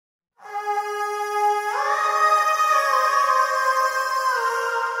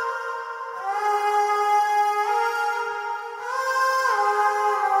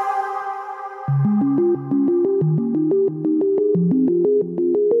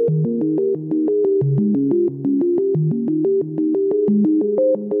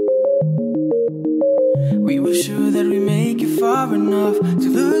far enough to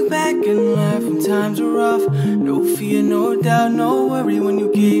look back and laugh when times are rough. No fear, no doubt, no worry when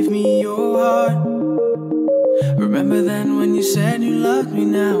you gave me your heart. Remember then when you said you loved me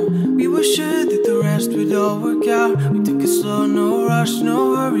now? We were sure that the rest would all work out. We took it slow, no rush,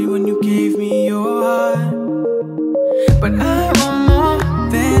 no hurry when you gave me your heart. But I want more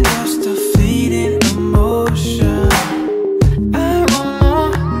than just a fleeting emotion. I want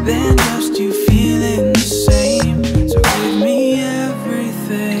more than just you feeling the same. So give me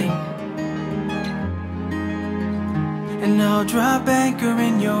everything, and I'll drop anchor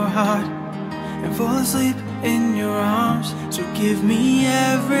in your heart and fall asleep in your arms. So give me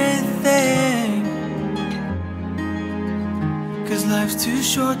everything, 'cause life's too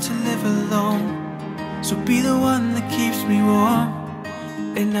short to live alone. So be the one that keeps me warm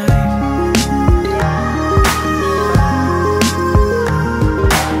at night.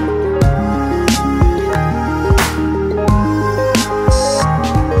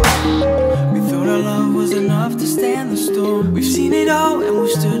 We thought our love was enough to stand the storm. We've seen it all and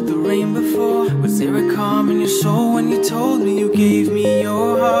we've stood the rain before. Was there a calm in your soul when you told me you gave me your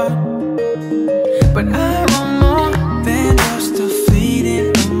heart? But I want more than just a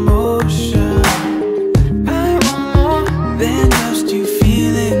fleeting emotion. Than just you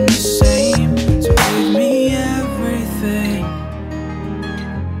feeling the same. So give me everything,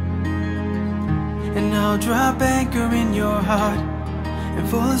 and I'll drop anchor in your heart and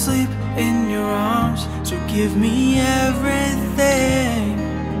fall asleep in your arms. So give me everything,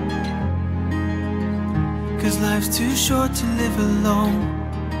 'cause life's too short to live alone.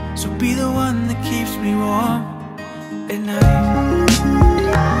 So be the one that keeps me warm at night.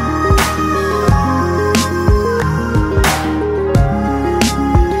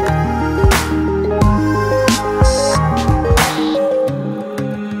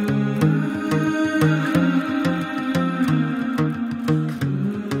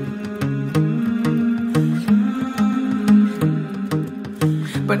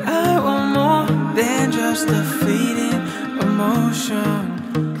 But I want more than just a fleeting emotion.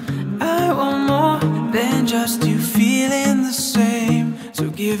 I want more than just you feeling the same. So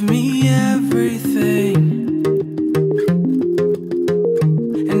give me everything,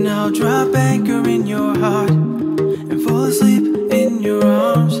 and I'll drop anchor in your heart and fall asleep in your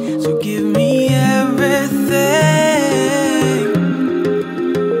arms. So give me everything,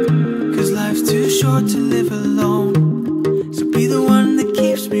 'cause life's too short to live alone. So be the one that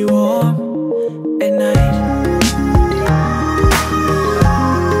keeps me warm.